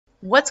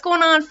What's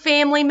going on,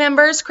 family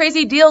members?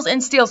 Crazy deals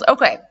and steals.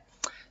 Okay,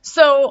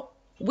 so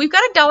we've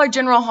got a Dollar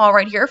General haul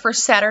right here for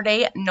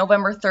Saturday,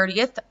 November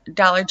 30th.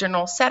 Dollar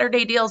General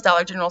Saturday deals,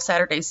 Dollar General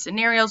Saturday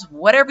scenarios,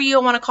 whatever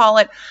you want to call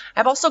it.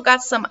 I've also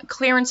got some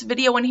clearance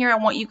video in here I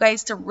want you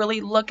guys to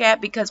really look at,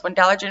 because when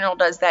Dollar General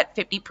does that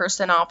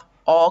 50% off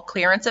all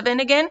clearance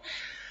event again,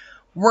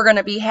 we're going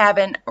to be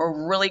having a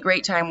really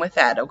great time with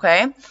that,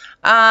 okay?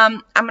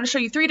 I'm going to show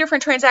you 3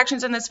 different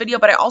transactions in this video,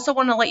 but I also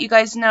want to let you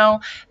guys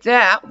know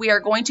that we are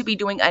going to be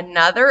doing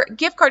another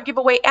gift card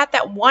giveaway at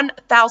that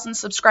 1,000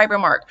 subscriber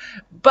mark.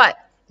 But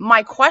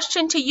my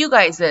question to you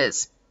guys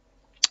is,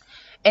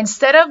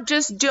 instead of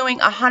just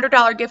doing a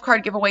 $100 gift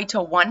card giveaway to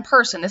one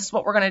person, this is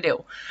what we're going to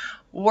do.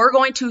 We're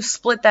going to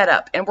split that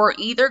up, and we're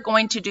either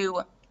going to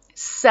do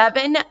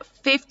 7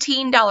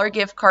 $15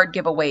 gift card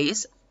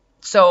giveaways.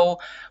 So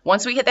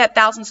once we hit that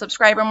 1,000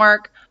 subscriber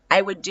mark, I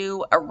would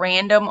do a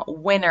random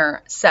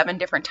winner 7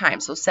 different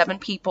times. So 7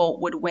 people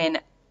would win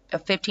a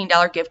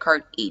 $15 gift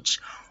card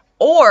each.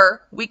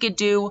 Or we could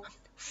do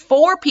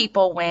 4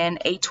 people win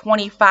a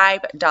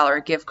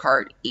 $25 gift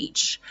card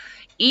each.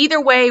 Either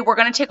way, we're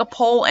going to take a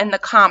poll in the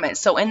comments.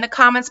 So in the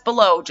comments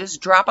below,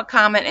 just drop a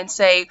comment and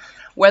say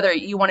whether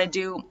you want to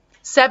do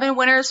 7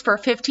 winners for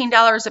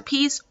 $15 a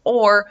piece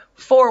or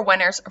 4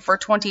 winners for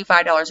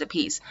 $25 a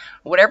piece.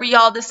 Whatever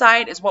y'all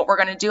decide is what we're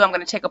going to do. I'm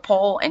going to take a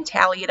poll and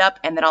tally it up,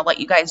 and then I'll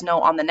let you guys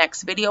know on the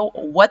next video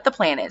what the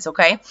plan is,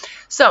 okay?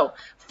 So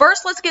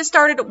first, let's get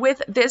started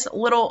with this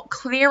little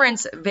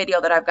clearance video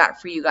that I've got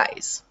for you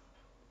guys.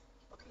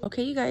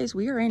 Okay, you guys,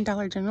 we are in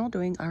Dollar General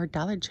doing our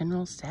Dollar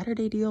General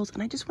Saturday deals,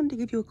 and I just wanted to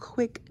give you a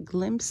quick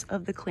glimpse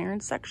of the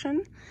clearance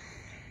section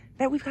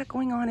that we've got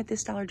going on at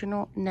this Dollar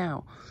General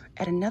now.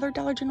 At another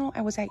Dollar General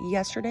I was at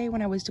yesterday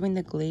when I was doing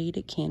the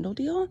Glade candle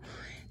deal,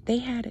 they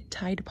had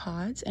Tide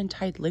Pods and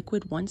Tide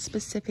Liquid, one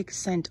specific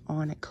scent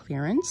on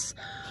clearance,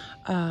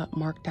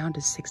 marked down to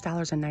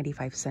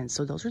 $6.95.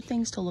 So those are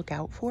things to look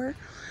out for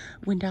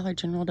when Dollar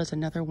General does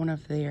another one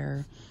of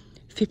their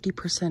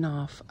 50%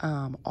 off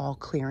all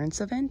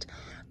clearance event.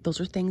 Those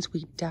are things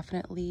we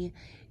definitely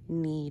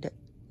need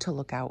to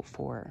look out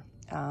for.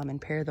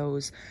 And pair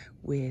those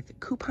with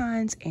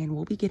coupons, and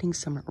we'll be getting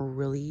some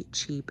really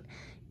cheap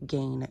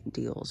gain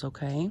deals,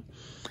 okay?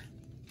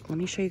 Let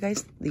me show you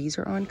guys. These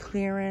are on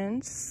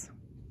clearance.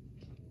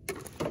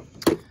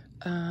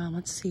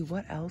 Let's see,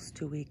 what else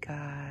do we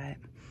got?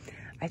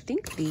 I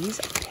think these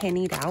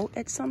pennied out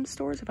at some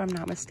stores, if I'm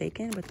not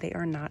mistaken, but they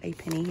are not a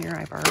penny here.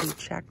 I've already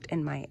checked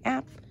in my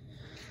app.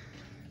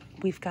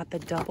 We've got the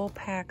double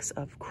packs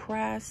of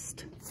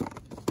Crest.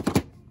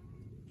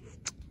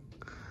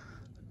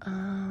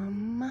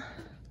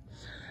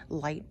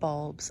 Light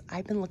bulbs.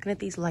 I've been looking at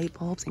these light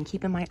bulbs and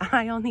keeping my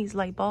eye on these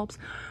light bulbs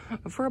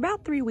for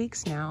about 3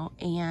 weeks now,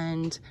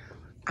 and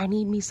I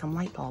need me some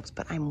light bulbs,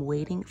 but I'm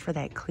waiting for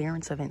that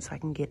clearance event so I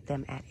can get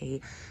them at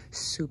a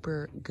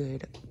super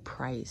good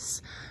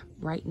price.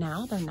 Right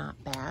now, they're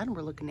not bad.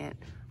 We're looking at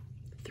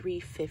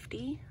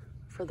 $3.50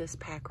 for this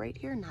pack right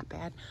here. Not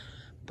bad,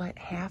 but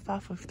half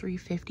off of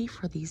 $3.50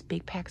 for these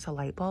big packs of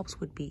light bulbs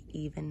would be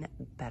even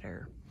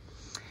better.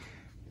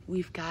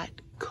 We've got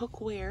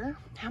cookware.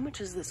 How much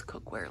is this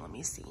cookware? Let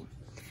me see.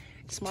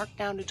 It's marked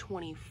down to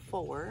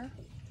 $24.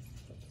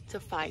 It's a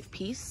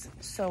 5-piece.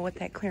 So at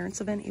that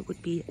clearance event, it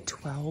would be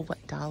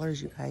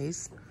 $12, you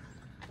guys.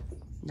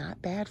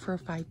 Not bad for a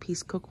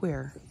 5-piece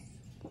cookware.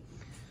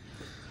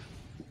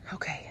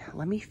 Okay,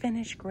 let me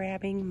finish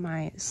grabbing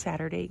my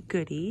Saturday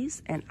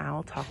goodies, and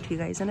I'll talk to you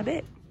guys in a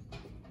bit.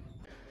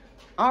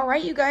 All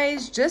right, you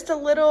guys, just a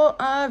little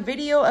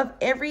video of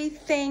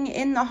everything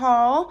in the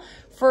haul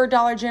for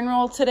Dollar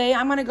General today.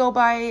 I'm gonna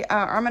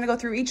go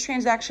through each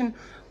transaction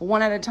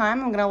one at a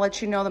time. I'm gonna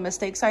let you know the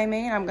mistakes I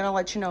made. I'm gonna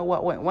let you know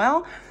what went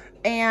well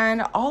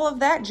and all of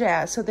that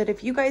jazz, so that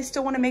if you guys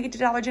still want to make it to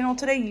Dollar General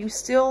today, you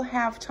still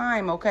have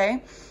time,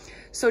 okay?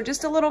 So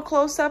just a little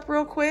close up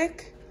real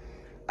quick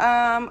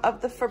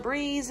of the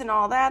Febreze and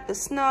all that, the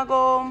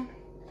Snuggle,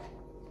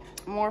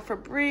 more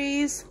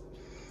Febreze.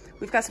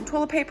 We've got some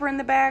toilet paper in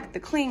the back, the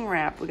cling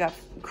wrap. We got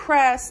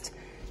Crest,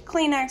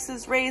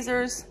 Kleenexes,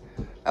 razors.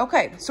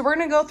 Okay, so we're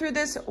gonna go through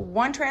this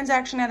one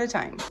transaction at a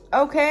time.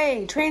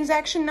 Okay,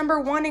 transaction number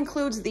 1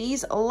 includes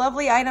these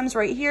lovely items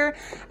right here.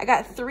 I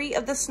got 3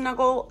 of the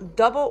Snuggle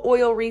double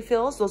oil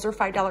refills. Those are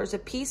 $5 a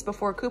piece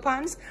before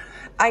coupons.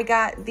 I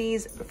got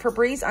these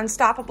Febreze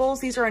Unstoppables.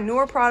 These are a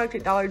newer product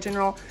at Dollar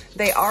General.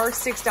 They are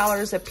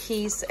 $6 a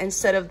piece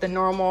instead of the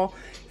normal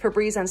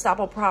Febreze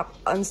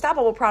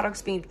Unstoppable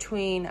products being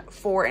between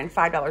 $4 and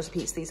 $5 a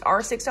piece. These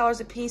are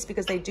 $6 a piece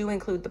because they do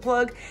include the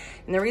plug.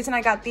 And the reason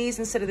I got these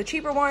instead of the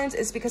cheaper ones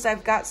is because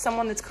I've got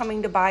someone that's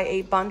coming to buy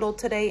a bundle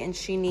today and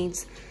she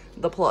needs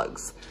the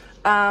plugs.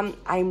 I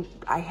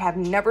have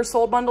never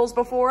sold bundles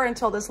before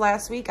until this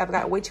last week. I've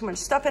got way too much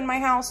stuff in my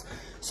house,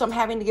 so I'm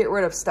having to get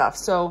rid of stuff.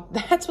 So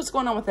that's what's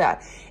going on with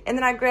that. And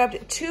then I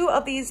grabbed 2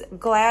 of these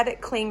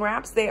Glad cling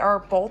wraps. They are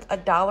both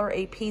 $1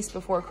 a piece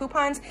before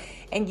coupons,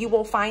 and you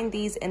will find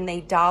these in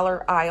the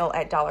dollar aisle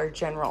at Dollar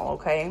General,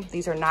 okay?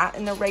 These are not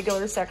in the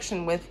regular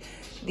section with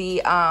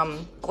the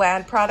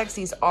Glad products.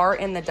 These are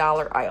in the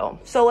dollar aisle.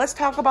 So let's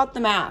talk about the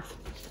math.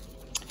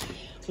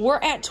 We're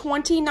at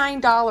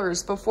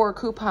 $29 before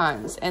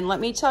coupons. And let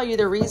me tell you,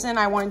 the reason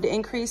I wanted to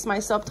increase my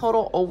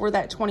subtotal over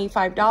that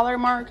 $25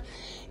 mark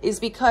is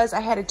because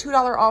I had a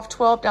 $2 off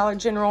 $12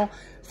 General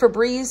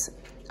Febreze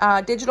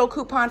digital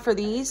coupon for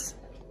these.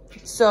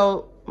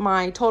 So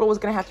my total was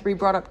going to have to be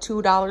brought up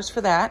 $2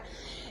 for that.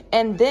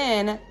 And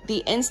then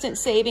the instant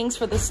savings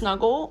for the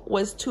Snuggle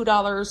was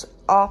 $2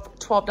 off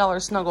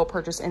 $12 Snuggle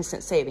purchase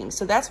instant savings.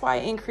 So that's why I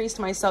increased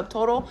my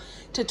subtotal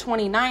to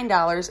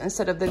 $29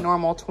 instead of the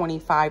normal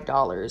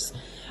 $25.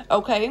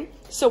 Okay,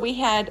 so we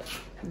had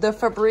the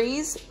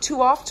Febreze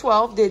 2 off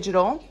 12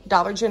 digital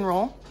Dollar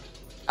General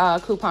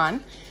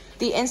coupon,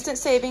 the instant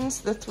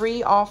savings, the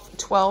 3 off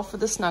 12 for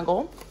the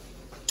Snuggle.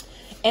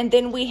 And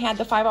then we had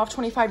the 5 off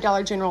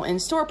 $25 General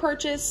in-store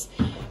purchase.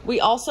 We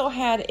also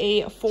had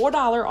a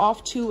 $4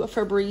 off 2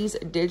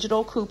 Febreze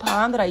digital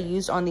coupon that I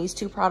used on these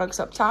two products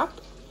up top.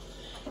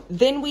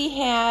 Then we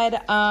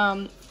had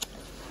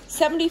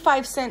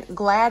 75-cent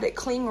Glad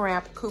cling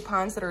wrap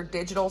coupons that are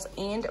digitals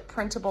and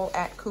printable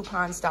at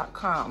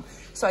coupons.com.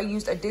 So I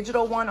used a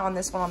digital one on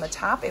this one on the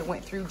top. It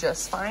went through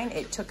just fine.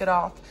 It took it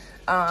off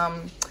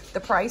the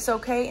price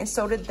okay, and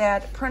so did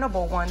that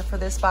printable one for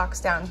this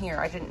box down here.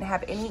 I didn't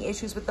have any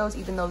issues with those,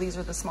 even though these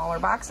are the smaller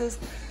boxes.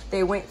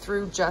 They went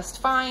through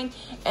just fine.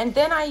 And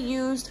then I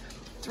used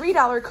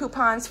 $3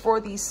 coupons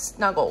for these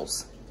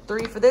Snuggles.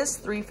 3 for this,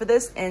 3 for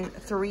this, and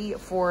 3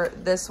 for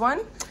this one.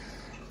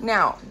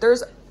 Now,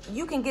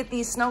 you can get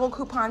these Snuggle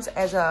coupons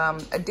as a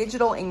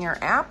digital in your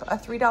app, a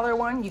 $3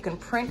 one. You can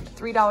print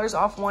 $3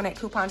 off one at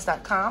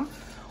coupons.com.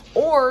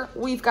 Or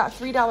we've got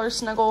 $3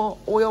 Snuggle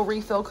oil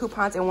refill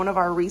coupons in one of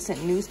our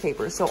recent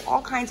newspapers. So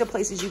all kinds of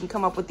places you can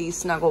come up with these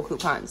Snuggle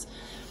coupons.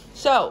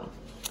 So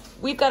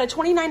we've got a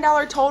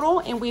 $29 total,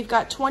 and we've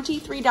got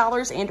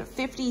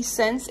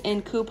 $23.50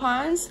 in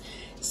coupons.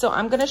 So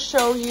I'm gonna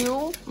show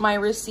you my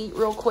receipt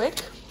real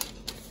quick.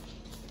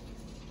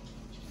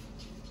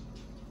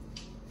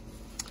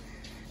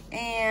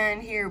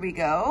 And here we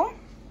go.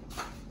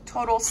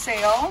 Total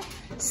sale,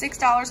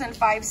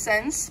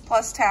 $6.05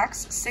 plus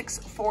tax,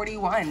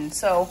 $6.41.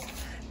 So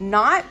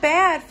not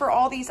bad for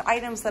all these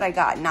items that I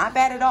got. Not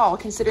bad at all,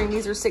 considering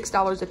these are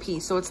 $6 a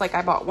piece. So it's like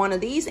I bought one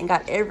of these and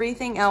got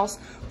everything else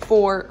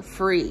for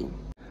free.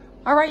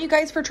 All right, you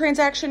guys, for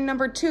transaction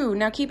number 2.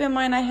 Now keep in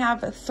mind I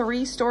have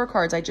 3 store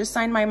cards. I just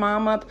signed my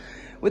mom up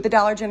with the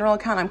Dollar General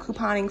account. I'm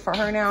couponing for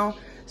her now.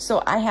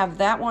 So I have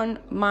that one,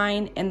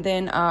 mine, and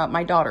then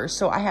my daughter's.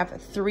 So I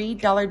have 3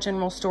 Dollar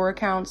General store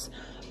accounts.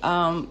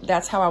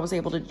 That's how I was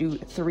able to do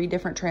 3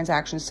 different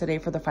transactions today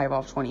for the 5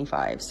 off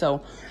 25.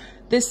 So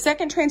this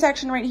second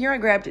transaction right here, I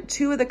grabbed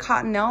 2 of the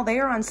Cottonelle. They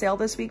are on sale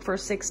this week for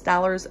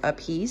 $6 a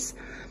piece.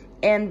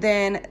 And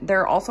then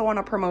they're also on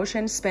a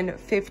promotion, spend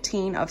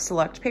 15 of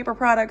select paper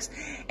products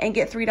and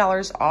get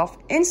 $3 off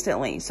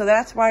instantly. So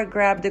that's why I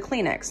grabbed the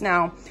Kleenex.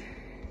 Now,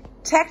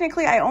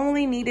 technically, I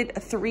only needed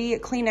 3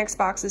 Kleenex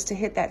boxes to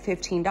hit that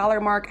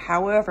 $15 mark.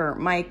 However,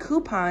 my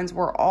coupons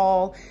were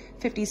all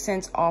 50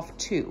 cents off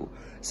 2.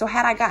 So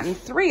had I gotten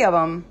 3 of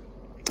them,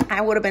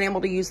 I would have been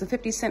able to use the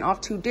 50 cent off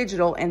 2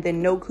 digital and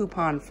then no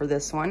coupon for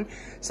this one.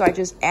 So I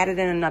just added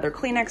in another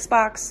Kleenex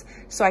box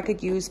so I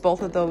could use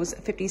both of those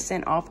 50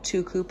 cent off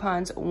 2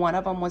 coupons. One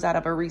of them was out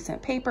of a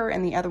recent paper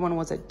and the other one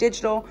was a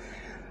digital.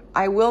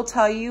 I will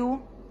tell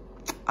you,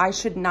 I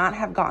should not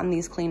have gotten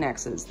these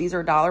Kleenexes. These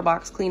are dollar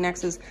box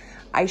Kleenexes.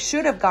 I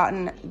should have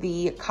gotten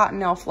the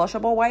Cottonelle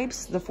flushable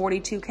wipes, the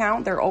 42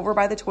 count. They're over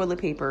by the toilet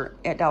paper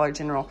at Dollar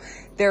General.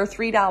 They're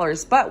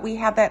 $3, but we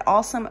have that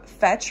awesome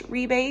fetch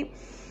rebate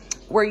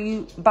where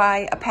you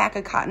buy a pack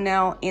of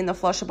Cottonelle and the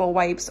flushable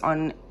wipes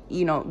on,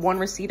 you know, 1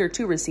 receipt or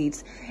 2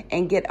 receipts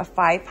and get a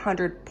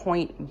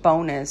 500-point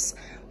bonus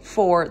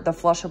for the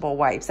flushable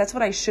wipes. That's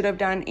what I should have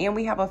done. And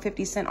we have a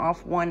 50 cent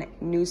off 1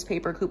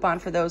 newspaper coupon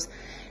for those.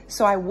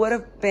 So I would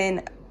have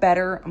been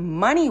better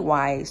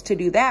money-wise to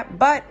do that,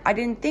 but I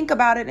didn't think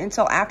about it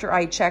until after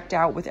I checked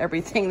out with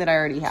everything that I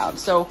already have.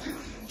 So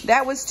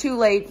that was too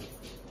late.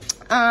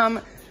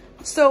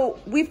 So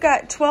we've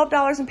got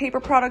 $12 in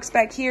paper products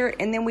back here,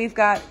 and then we've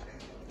got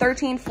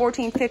 13,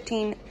 14,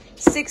 15,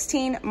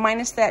 16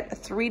 minus that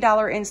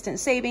 $3 instant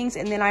savings.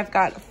 And then I've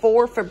got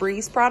 4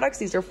 Febreze products.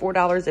 These are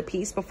 $4 a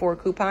piece before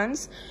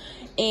coupons.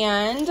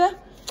 And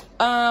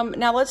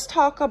now let's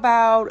talk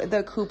about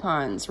the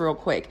coupons real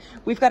quick.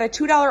 We've got a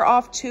 $2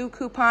 off 2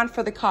 coupon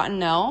for the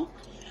Cottonelle.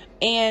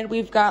 And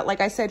we've got,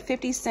 like I said,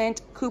 50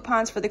 cent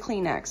coupons for the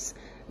Kleenex.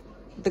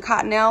 The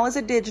Cottonelle is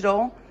a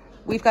digital.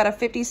 We've got a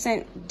 50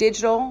 cent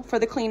digital for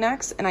the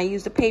Kleenex, and I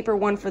used a paper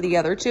one for the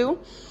other 2.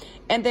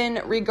 And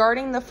then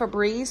regarding the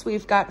Febreze,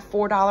 we've got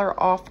 $4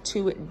 off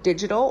 2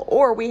 digital,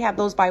 or we have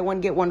those buy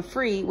 1 get 1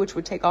 free, which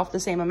would take off the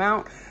same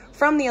amount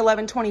from the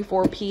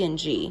 1124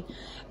 P&G.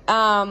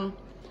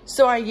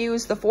 So I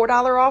used the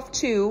 $4 off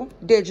 2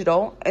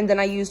 digital, and then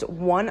I used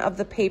 1 of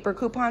the paper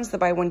coupons, the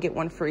buy 1 get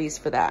 1 frees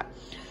for that.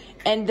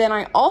 And then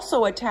I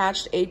also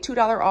attached a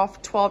 $2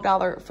 off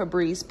 $12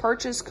 Febreze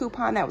purchase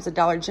coupon. That was a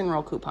Dollar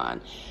General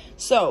coupon.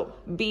 So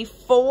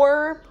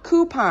before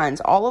coupons,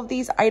 all of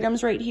these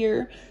items right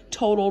here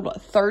totaled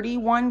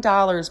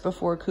 $31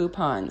 before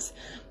coupons.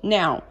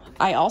 Now,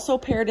 I also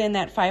paired in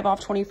that 5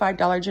 off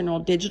 $25 general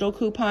digital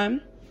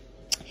coupon.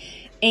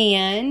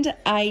 And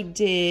I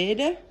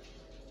did,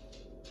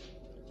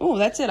 oh,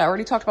 that's it. I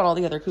already talked about all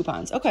the other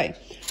coupons. Okay,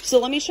 so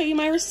let me show you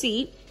my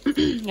receipt.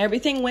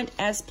 Everything went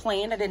as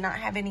planned. I did not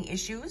have any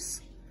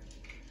issues.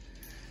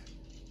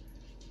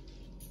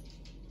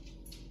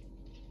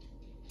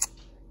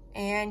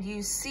 And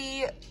you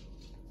see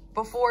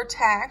before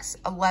tax,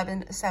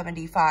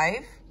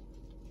 $11.75.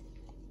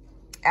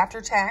 After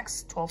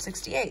tax,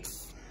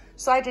 $12.68.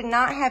 So I did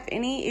not have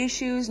any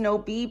issues, no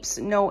beeps,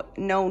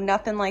 no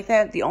nothing like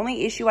that. The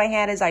only issue I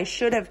had is I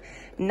should have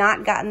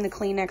not gotten the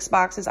Kleenex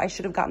boxes. I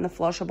should have gotten the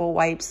flushable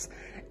wipes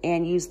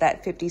and used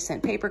that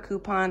 50-cent paper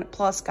coupon,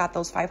 plus got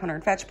those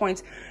 500 fetch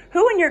points.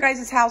 Who in your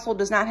guys' household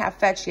does not have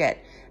fetch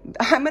yet?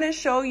 I'm gonna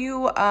show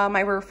you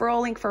my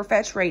referral link for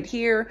fetch right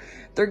here.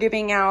 They're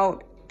giving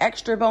out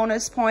extra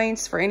bonus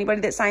points for anybody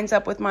that signs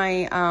up with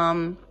my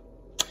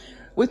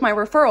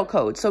referral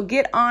code. So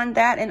get on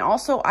that. And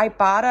also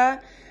Ibotta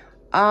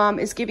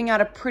is giving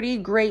out a pretty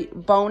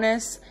great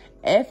bonus.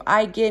 If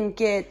I can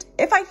get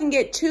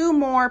 2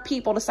 more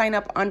people to sign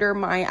up under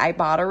my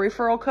Ibotta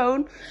referral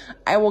code,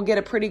 I will get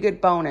a pretty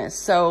good bonus.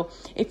 So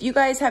if you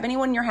guys have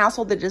anyone in your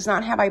household that does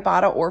not have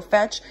Ibotta or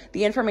Fetch,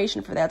 the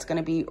information for that's going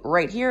to be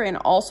right here and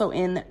also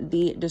in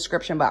the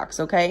description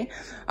box, okay?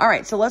 All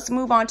right, so let's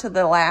move on to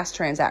the last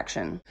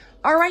transaction.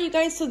 All right, you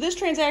guys, so this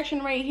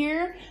transaction right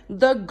here,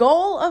 the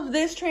goal of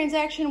this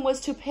transaction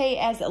was to pay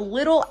as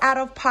little out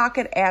of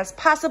pocket as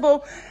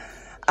possible.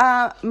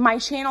 My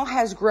channel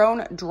has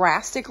grown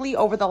drastically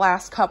over the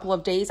last couple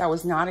of days. I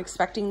was not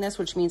expecting this,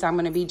 which means I'm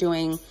going to be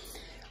doing,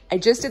 I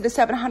just did the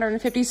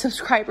 750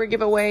 subscriber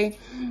giveaway.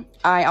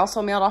 I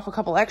also mailed off a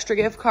couple extra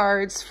gift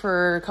cards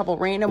for a couple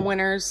random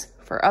winners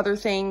for other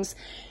things.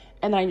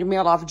 And then I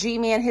mailed off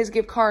G-Man his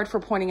gift card for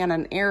pointing out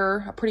an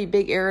error, a pretty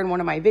big error in one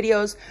of my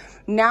videos.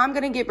 Now I'm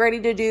going to get ready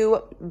to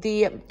do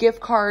the gift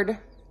card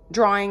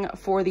drawing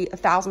for the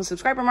 1,000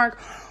 subscriber mark,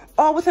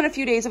 all within a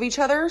few days of each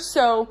other.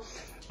 So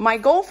my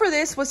goal for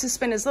this was to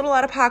spend as little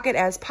out of pocket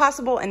as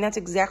possible, and that's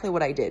exactly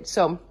what I did.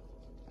 So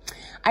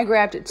I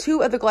grabbed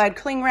 2 of the Glad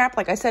Cling Wrap.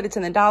 Like I said, it's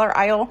in the dollar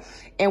aisle,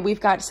 and we've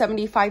got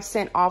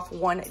 75-cent off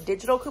 1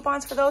 digital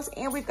coupons for those,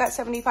 and we've got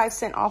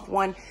 75-cent off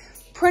 1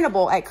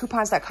 printable at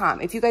coupons.com.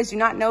 If you guys do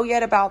not know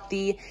yet about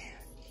the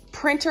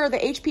printer, the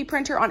HP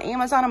printer on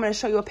Amazon, I'm going to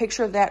show you a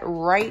picture of that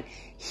right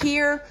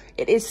here.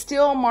 It is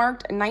still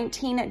marked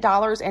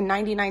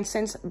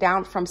 $19.99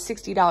 down from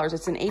 $60.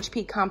 It's an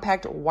HP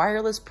compact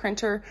wireless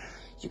printer.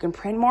 You can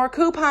print more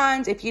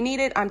coupons if you need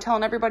it. I'm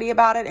telling everybody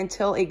about it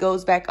until it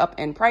goes back up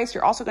in price.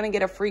 You're also going to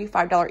get a free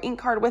 $5 ink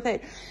card with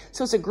it.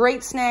 So it's a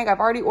great snag.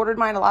 I've already ordered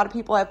mine. A lot of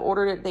people have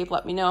ordered it. They've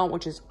let me know,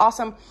 which is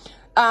awesome.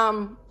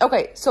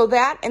 Okay, so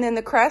that, and then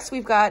the crest,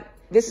 we've got,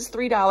 this is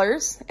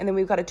 $3, and then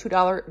we've got a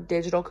 $2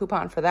 digital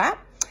coupon for that.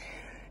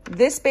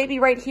 This baby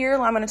right here,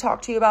 I'm going to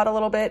talk to you about a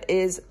little bit,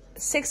 is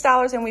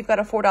 $6, and we've got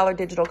a $4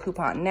 digital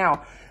coupon.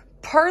 Now,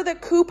 per the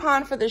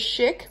coupon for the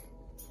Schick,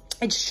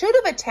 it should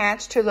have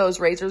attached to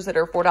those razors that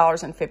are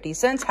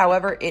 $4.50.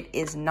 However, it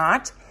is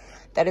not.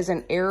 That is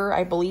an error,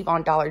 I believe,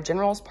 on Dollar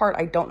General's part.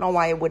 I don't know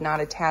why it would not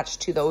attach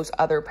to those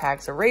other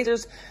packs of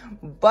razors,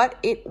 but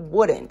it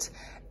wouldn't.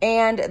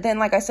 And then,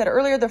 like I said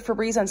earlier, the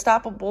Febreze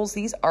Unstoppables,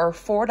 these are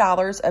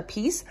 $4 a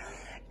piece.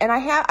 And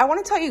I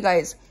want to tell you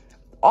guys,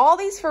 all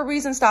these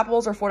Febreze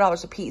Unstoppables are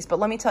 $4 a piece. But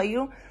let me tell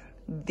you,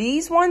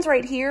 these ones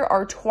right here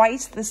are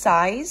twice the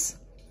size,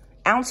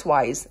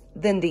 ounce-wise,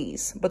 than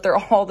these. But they're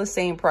all the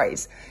same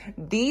price.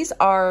 These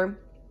are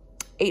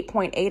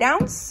 8.8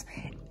 ounce,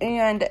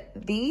 and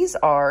these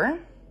are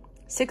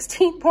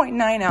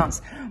 16.9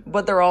 ounce,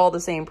 but they're all the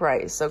same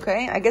price,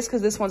 okay? I guess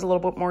because this one's a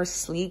little bit more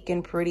sleek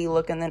and pretty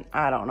looking than,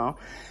 I don't know.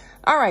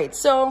 All right,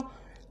 so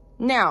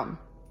now,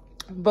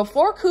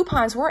 before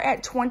coupons, we're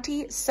at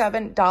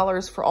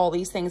 $27 for all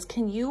these things.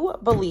 Can you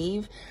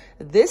believe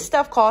this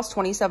stuff costs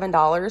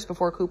 $27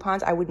 before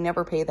coupons? I would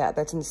never pay that.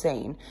 That's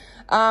insane.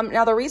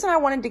 Now, the reason I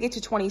wanted to get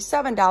to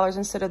 $27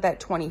 instead of that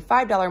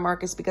 $25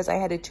 mark is because I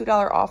had a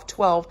 $2 off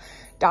 12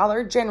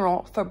 Dollar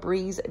General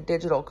Febreze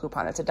digital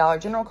coupon. It's a Dollar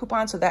General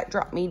coupon, so that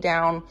dropped me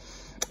down.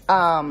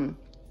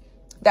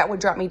 That would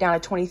drop me down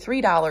to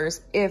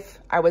 $23 if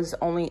I was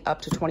only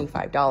up to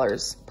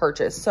 $25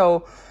 purchase.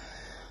 So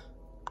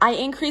I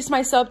increased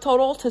my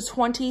subtotal to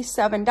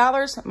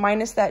 $27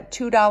 minus that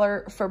 $2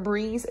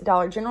 Febreze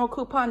Dollar General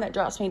coupon. That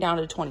drops me down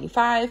to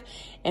 $25.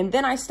 And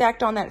then I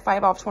stacked on that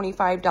 5 off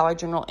 $25 Dollar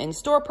General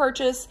in-store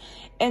purchase.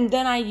 And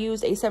then I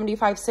used a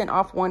 75-cent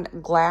off 1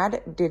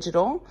 Glad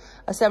digital,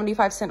 a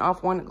 75-cent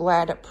off 1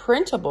 Glad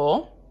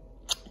printable,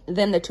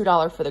 then the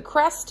 $2 for the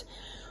Crest,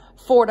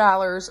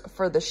 $4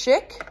 for the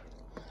Schick.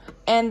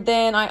 And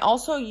then I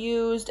also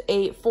used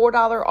a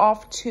 $4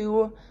 off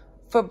 2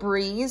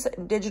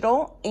 Febreze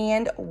digital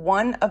and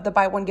 1 of the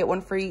buy one get one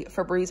free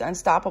Febreze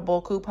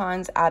Unstoppable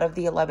coupons out of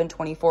the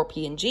 1124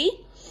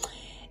 P&G.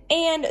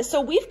 And so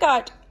we've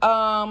got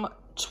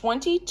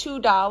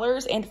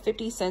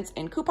 $22.50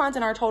 in coupons,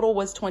 and our total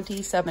was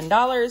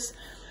 $27.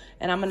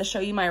 And I'm going to show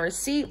you my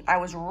receipt. I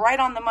was right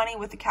on the money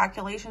with the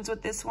calculations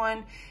with this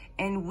one,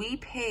 and we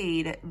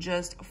paid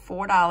just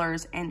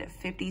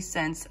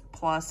 $4.50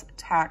 plus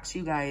tax,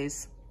 you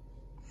guys.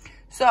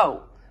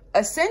 So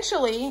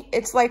essentially,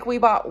 it's like we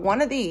bought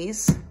one of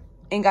these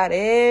and got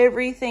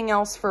everything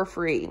else for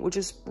free, which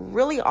is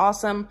really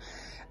awesome.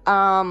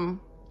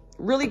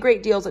 Really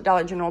great deals at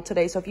Dollar General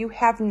today. So if you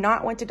have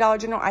not went to Dollar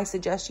General, I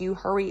suggest you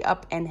hurry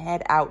up and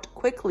head out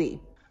quickly.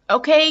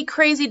 Okay,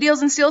 Crazy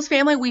Deals and Steals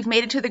family, we've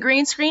made it to the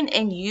green screen,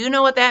 and you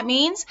know what that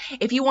means.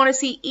 If you want to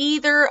see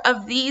either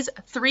of these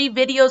 3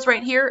 videos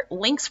right here,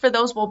 links for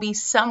those will be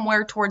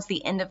somewhere towards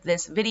the end of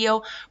this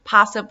video.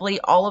 Possibly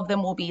all of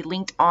them will be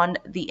linked on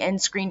the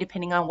end screen,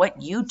 depending on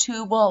what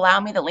YouTube will allow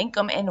me to link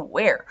them and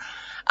where.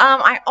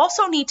 I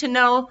also need to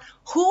know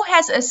who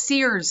has a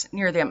Sears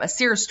near them, a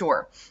Sears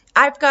store.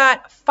 I've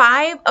got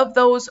 5 of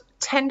those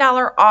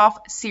 $10 off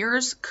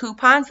Sears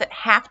coupons that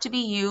have to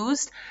be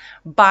used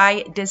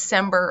by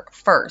December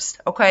 1st,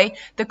 okay?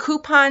 The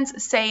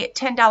coupons say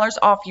 $10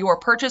 off your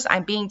purchase.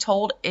 I'm being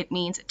told it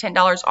means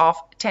 $10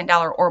 off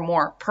 $10 or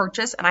more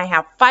purchase, and I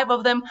have 5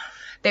 of them.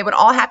 They would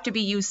all have to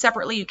be used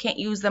separately. You can't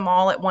use them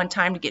all at one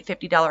time to get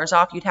 $50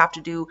 off. You'd have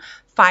to do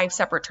 5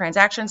 separate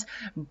transactions.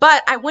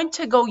 But I went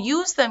to go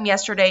use them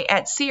yesterday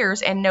at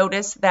Sears and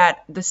noticed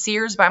that the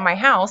Sears by my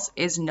house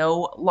is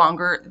no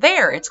longer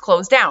there. It's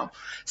closed down.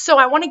 So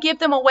I want to give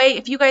them away.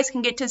 If you guys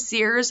can get to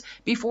Sears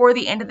before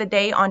the end of the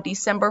day on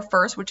December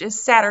 1st, which is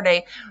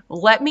Saturday,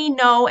 let me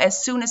know as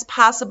soon as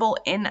possible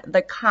in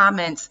the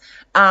comments.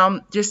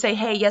 Just say,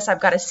 hey, yes, I've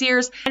got a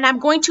Sears. And I'm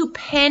going to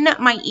pin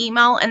my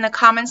email in the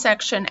comment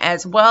section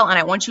as well. And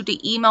I want you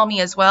to email me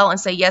as well and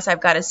say, yes,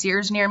 I've got a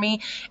Sears near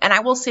me. And I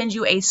will send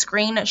you a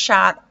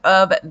screenshot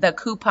of the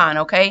coupon,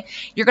 okay?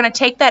 You're going to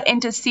take that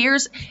into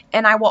Sears,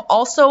 and I will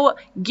also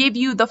give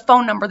you the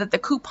phone number that the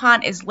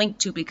coupon is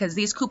linked to, because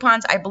these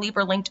coupons, I believe,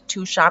 are linked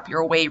to Shop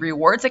Your Way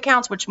rewards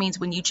accounts, which means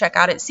when you check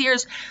out at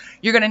Sears,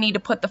 you're going to need to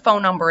put the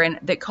phone number in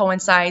that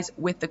coincides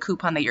with the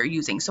coupon that you're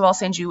using. So I'll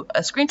send you a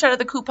screenshot of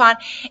the coupon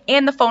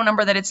and the phone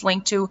number that it's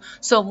linked to.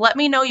 So let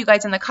me know, you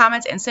guys, in the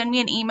comments, and send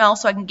me an email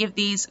so I can give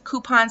these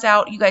coupons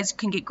out. You guys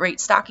can get great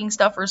stocking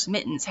stuffers,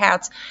 mittens,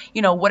 hats,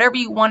 you know, whatever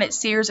you want at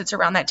Sears. It's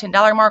around that $10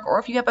 mark, or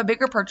if you have a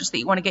bigger purchase that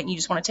you want to get and you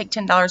just want to take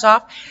 $10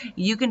 off,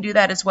 you can do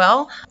that as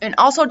well. And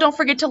also, don't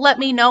forget to let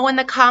me know in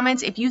the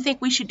comments if you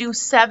think we should do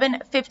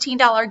 7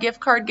 $15 gift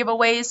card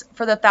giveaways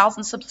for the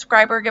 1,000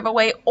 subscriber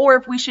giveaway, or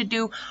if we should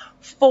do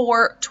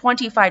 4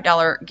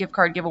 $25 gift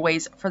card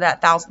giveaways for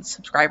that 1,000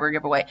 subscriber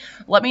giveaway.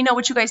 Let me know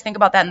what you guys think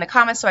about that in the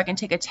comments so I can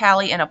take a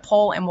tally and a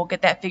poll, and we'll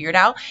get that figured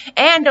out.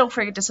 And don't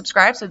forget to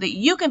subscribe so that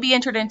you can be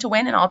entered in to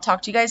win, and I'll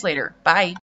talk to you guys later. Bye.